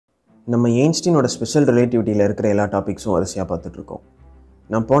நம்ம எயின்ஸ்டீனோட ஸ்பெஷல் ரிலேட்டிவிட்டியில் இருக்கிற எல்லா டாபிக்ஸும் வரிசையாக பார்த்துட்ருக்கோம்.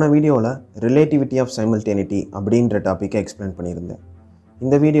 நான் போன வீடியோவில் ரிலேட்டிவிட்டி ஆஃப் சைமல்டேனிட்டி அப்படின்ற டாப்பிக்கை எக்ஸ்பிளைன் பண்ணியிருந்தேன்.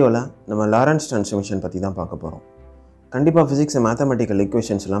 இந்த வீடியோவில் நம்ம லாரன்ஸ் ட்ரான்ஸ்ஃபார்மேஷன் பற்றி தான் பார்க்க போகிறோம். கண்டிப்பாக ஃபிசிக்ஸை மேத்தமெட்டிக்கல்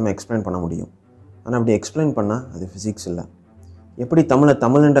ஈக்குவேஷன்ஸ் இல்லாமல் எக்ஸ்பிளைன் பண்ண முடியும். ஆனால் அப்படி எக்ஸ்பிளைன் பண்ணால் அது ஃபிசிக்ஸ் இல்லை. எப்படி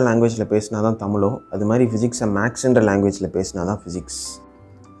தமிழ்ன்ற லாங்குவேஜில் பேசினா தான் தமிழோ, அது மாதிரி ஃபிசிக்ஸை மேக்ஸ்ன்ற லாங்குவேஜில் பேசினா தான் ஃபிசிக்ஸ்.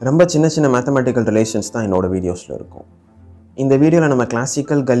 ரொம்ப சின்ன மேத்தமெட்டிக்கல் ரிலேஷன்ஸ் தான் என்னோடய வீடியோஸில் இருக்கும். இந்த வீடியோவில் நம்ம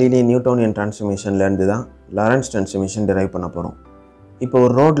கிளாசிக்கல் கலீலியன் நியூட்டோனியன் டிரான்ஸ்ஃபார்மேஷன்லேருந்து தான் லாரன்ஸ் டிரான்ஸ்ஃபார்மேஷன் டிரைவ் பண்ண போகிறோம். இப்போ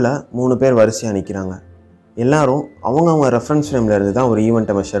ஒரு ரோட்டில் 3 பேர் வரிசையாக நிற்கிறாங்க. எல்லோரும் அவங்கவுங்க ரெஃபரன்ஸ் ஃப்ரேம்லேருந்து தான் ஒரு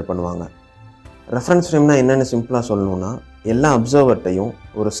ஈவெண்ட்டை மெஷர் பண்ணுவாங்க. ரெஃபரன்ஸ் ஃப்ரேம்னா என்னென்னு சிம்பிளாக சொல்லணுன்னா, எல்லா அப்சர்வர்ட்டையும்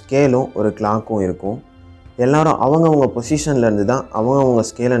ஒரு ஸ்கேலும் ஒரு கிளாக்கும் இருக்கும். எல்லோரும் அவங்கவுங்க பொசிஷன்லேருந்து தான் அவங்கவுங்க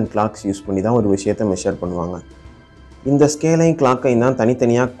ஸ்கேல் அண்ட் கிளாக்ஸ் யூஸ் பண்ணி தான் ஒரு விஷயத்தை மெஷர் பண்ணுவாங்க. இந்த ஸ்கேலையும் கிளாக்கையும் தான்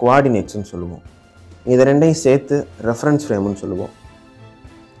தனித்தனியாக கோஆர்டினேட்ஸ்னு சொல்லுவோம். இதை ரெண்டையும் சேர்த்து ரெஃபரன்ஸ் ஃப்ரேம்னு சொல்லுவோம்.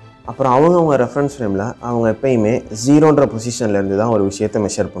 அப்புறம் அவங்கவுங்க ரெஃபரன்ஸ் ஃப்ரேமில் அவங்க எப்பயுமே 0ன்ற பொசிஷன்லேருந்து தான் ஒரு விஷயத்தை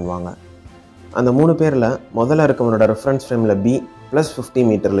மெஷர் பண்ணுவாங்க. அந்த 3 பேரில் முதல்ல இருக்கவனோட ரெஃபரன்ஸ் ஃப்ரேமில் B +50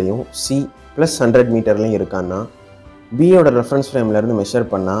 மீட்டர்லையும் C +100 மீட்டர்லையும் இருக்கான்னா, பியோட ரெஃபரன்ஸ் ஃப்ரேம்லேருந்து மெஷர்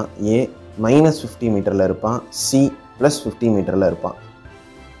பண்ணால் A -50 மீட்டரில் இருப்பான், C +50 மீட்டரில் இருப்பான்.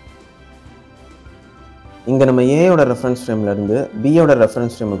 இங்கே நம்ம ஏயோட ரெஃபரன்ஸ் ஃப்ரேம்லேருந்து பியோட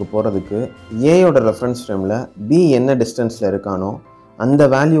ரெஃபரன்ஸ் ஃப்ரேமுக்கு போகிறதுக்கு ஏயோட ரெஃபரன்ஸ் ஃப்ரேமில் பி என்ன டிஸ்டன்ஸில் இருக்கானோ அந்த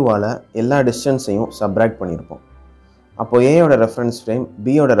வேல்யூவால் எல்லா டிஸ்டன்ஸையும் சப்ராக்ட் பண்ணியிருப்போம். அப்போது ஏயோட ரெஃபரன்ஸ் ஃப்ரேம்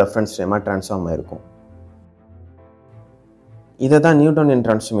பியோட ரெஃபரன்ஸ் ஃப்ரேமாக ட்ரான்ஸ்ஃபார்ம் ஆகிருக்கும். இதை தான் நியூட்டோனியன்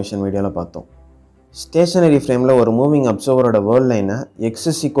டிரான்ஸ்ஃபார்மேஷன் வீடியோவில் பார்த்தோம். ஸ்டேஷனரி ஃப்ரேமில் ஒரு மூவிங் அப்சர்வரோட வேர்ல்ட் லைனை x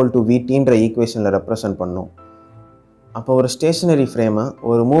 = vtன்ற ஈக்குவேஷனில் ரெப்ரசன்ட் பண்ணோம். அப்போ ஒரு ஸ்டேஷனரி ஃப்ரேமை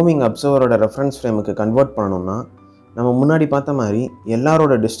ஒரு மூவிங் அப்சர்வரோட ரெஃபரன்ஸ் ஃப்ரேமுக்கு கன்வெர்ட் பண்ணணும்னா, நம்ம முன்னாடி பார்த்த மாதிரி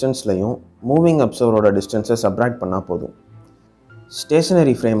எல்லாரோட டிஸ்டன்ஸ்லையும் மூவிங் அப்சர்வரோட டிஸ்டன்ஸை சப்ராக்ட் பண்ணால் போதும்.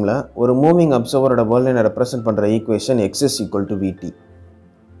 ஸ்டேஷனரி ஃப்ரேமில் ஒரு மூவிங் அப்சர்வரோட வேர்ல்ட் லைனை ரெப்ரசன்ட் பண்ணுற ஈக்குவேஷன் x = vt.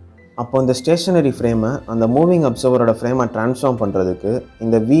 அப்போ இந்த ஸ்டேஷனரி ஃப்ரேமை அந்த மூவிங் அப்சர்வரோட ஃப்ரேமை ட்ரான்ஸ்ஃபார்ம் பண்ணுறதுக்கு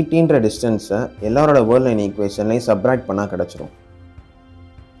இந்த vtன்ற டிஸ்டன்ஸை எல்லாரோட வேர்ல்ட் லைன் ஈக்குவேஷன்லையும் சப்ராக்ட் பண்ணால் கிடச்சிரும்.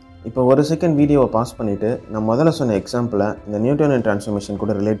 இப்போ ஒரு செகண்ட் வீடியோவை பாஸ் பண்ணிவிட்டு நான் முதல்ல சொன்ன எக்ஸாம்பிளை இந்த நியூட்டோனியன் டிரான்ஸ்ஃபார்மேஷன்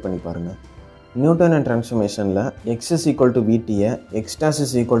கூட ரிலேட் பண்ணி பாருங்கள். நியூட்டோனியன் டிரான்ஸ்ஃபார்மேஷனில் x = vtயை x' =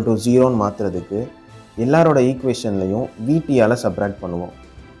 0ன்னு மாற்றுறதுக்கு எல்லாரோட ஈக்குவேஷன்லையும் vtயால் சப்ராக்ட் பண்ணுவோம்.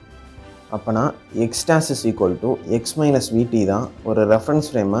 அப்போனா x' = x - vt தான் ஒரு ரெஃபரன்ஸ்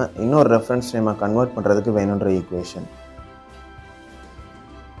ஃப்ரேமை இன்னொரு ரெஃபரன்ஸ் ஃப்ரேமை கன்வெர்ட் பண்ணுறதுக்கு வேணுன்ற ஈக்குவேஷன்.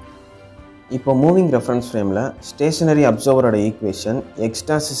 இப்போ மூவிங் ரெஃபரன்ஸ் ஃப்ரேமில் stationary அப்சர்வரோட equation x'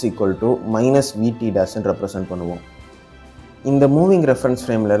 = -vt' represent பண்ணுவோம். இந்த மூவிங் ரெஃபரன்ஸ்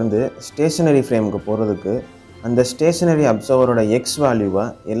ஃப்ரேம்லேருந்து ஸ்டேஷனரி ஃப்ரேமுக்கு போகிறதுக்கு அந்த ஸ்டேஷனரி அப்சர்வரோட x வேல்யூவை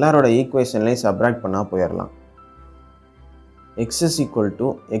எல்லாரோட ஈக்குவேஷன்லேயும் சப்ராக்ட் பண்ணால் போயிடலாம். x =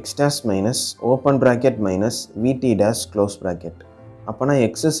 x' open bracket -vt' close bracket. அப்போனா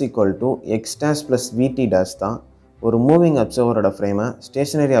x = x' + vt' தான் ஒரு மூவிங் அப்சர்வரோட ஃப்ரேமை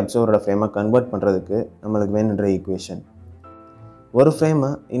ஸ்டேஷனரி அப்சர்வரோட ஃப்ரேமை கன்வெர்ட் பண்ணுறதுக்கு நம்மளுக்கு வேணுன்ற ஈக்குவேஷன். ஒரு ஃப்ரேமை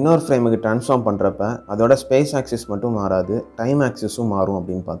இன்னொரு ஃப்ரேமுக்கு ட்ரான்ஸ்ஃபார்ம் பண்ணுறப்ப அதோட ஸ்பேஸ் ஆக்சிஸ் மட்டும் மாறாது, டைம் ஆக்சிஸும் மாறும்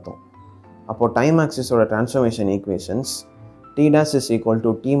அப்படின்னு பார்த்தோம். அப்போது time ஆக்சிஸோட transformation equations t' =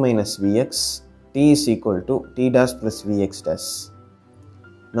 t - vx, t = t' + vx'.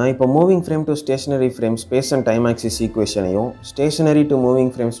 நான் இப்போ moving frame to stationary frame space and time axis ஈக்குவேஷனையும் stationary to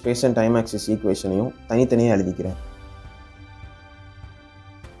moving frame space and time axis ஈக்குவேஷனையும் தனித்தனியாக எழுதிக்கிறேன்.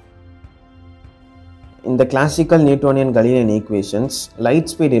 இந்த classical Newtonian Galilean equations light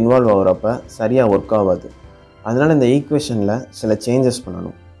speed involve ஆகிறப்ப சரியாக work ஆகாது. அதனால் இந்த ஈக்குவேஷனில் சில சேஞ்சஸ்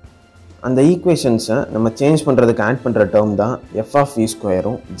பண்ணணும். அந்த ஈக்குவேஷன்ஸை நம்ம சேஞ்ச் பண்ணுறதுக்கு ஆட் பண்ணுற டேர்ம் தான்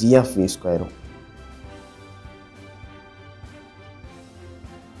f(v²) g(v²).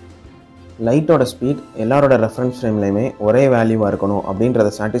 லைட்டோட ஸ்பீட் எல்லாரோட ரெஃபரன்ஸ் ஃப்ரேம்லையுமே ஒரே வேல்யூவாக இருக்கணும் அப்படின்றத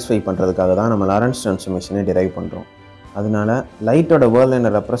சாட்டிஸ்ஃபை பண்ணுறதுக்காக தான் நம்ம லாரன்ஸ் ட்ரான்ஸ்ஃபார்மேஷனை டிரைவ் பண்ணுறோம். அதனால லைட்டோட வேர்ல்ட் லைனை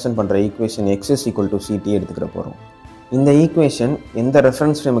ரெப்ரசன்ட் பண்ணுற ஈக்குவேஷன் x = ct எடுத்துக்கிற போகிறோம். இந்த ஈக்குவேஷன் எந்த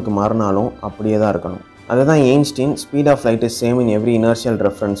ரெஃபரன்ஸ் ஃப்ரேமுக்கு மாறினாலும் அப்படியே தான் இருக்கணும். அதை தான் Einstein speed of light is same in every inertial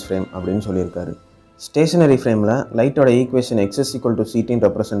reference frame அப்படின்னு சொல்லியிருக்காரு. ஸ்டேஷனரி ஃப்ரேமில் லைட்டோட ஈக்குவேஷன் x = ctன்னு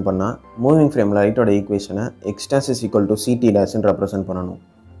ரெப்ரசன்ட் பண்ணால், மூவிங் ஃப்ரேமில் லைட்டோட ஈக்குவேஷனை x' = ct' ரெப்ரசன்ட் பண்ணணும்.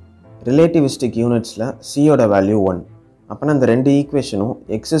 ரிலேட்டிவிஸ்டிக் யூனிட்ஸில் சியோட வேல்யூ 1. அப்போனா இந்த 2 ஈக்குவேஷனும்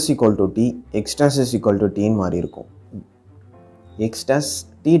x = t, x' = tன்னு மாறி இருக்கும். x'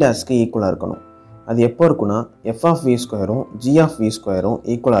 t' ஈக்குவலாக இருக்கணும். அது எப்போ இருக்குன்னா f(v²) g(v²)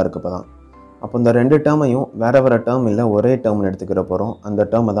 ஈக்குவலாக இருக்கப்போ தான். அப்போ இந்த 2 டேர்மையும் வேறு டேர்ம் இல்லை ஒரே டேர்ம்னு எடுத்துக்கிற போகிறோம். அந்த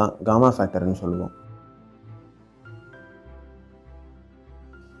டேர்மை தான் காமா ஃபேக்டர்னு சொல்லுவோம்.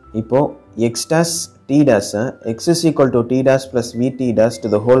 இப்போது x' t dash x is equal to t dash plus vt dash to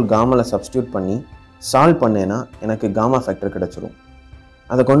the whole gamma substitute பண்ணி சால்வ் பண்ணேன்னா எனக்கு gamma factor கிடைச்சிரும்.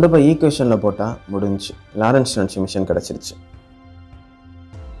 அதை கொண்டு போய் ஈக்குவேஷனில் போட்டால் முடிஞ்சு லாரன்ஸ் ட்ரான்ஸ்ஃபார்மேஷன் கிடச்சிருச்சு.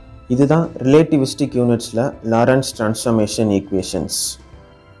 இதுதான் ரிலேட்டிவிஸ்டிக் யூனிட்ஸில் லாரன்ஸ் ட்ரான்ஸ்ஃபார்மேஷன் ஈக்குவேஷன்ஸ்.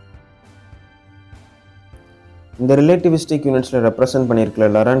 இந்த ரிலேட்டிவிஸ்டிக் யூனிட்ஸில் ரெப்ரசன்ட் பண்ணியிருக்கிற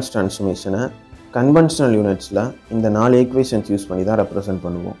லாரன்ஸ் ட்ரான்ஸ்ஃபார்மேஷனை கன்வென்ஷனல் யூனிட்ஸில் இந்த 4 ஈக்குவேஷன்ஸ் யூஸ் பண்ணி தான் ரெப்ரசன்ட்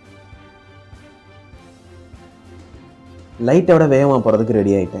பண்ணுவோம். லைட்டோட வேகமாக போகிறதுக்கு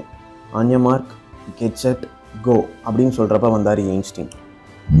ரெடி ஆகிட்டேன். On your mark, get set, கோ அப்படின்னு சொல்கிறப்ப வந்தார் Einstein.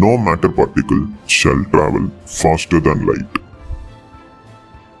 No matter particle shall travel faster than light.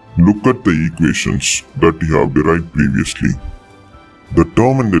 Look at the equations that you have derived previously. The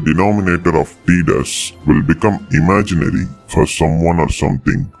term in the denominator of t dash will become imaginary for someone or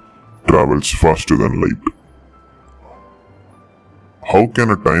something travels faster than light. How can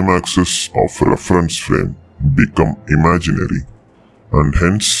a time axis of reference frame become imaginary and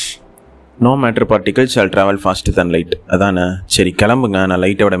hence no matter particle shall travel faster than light? அதானே, சரி கிளம்புங்க, நான்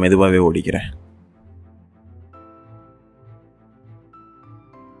லைட்டை விட மெதுவாகவே ஓடிக்கிறேன்.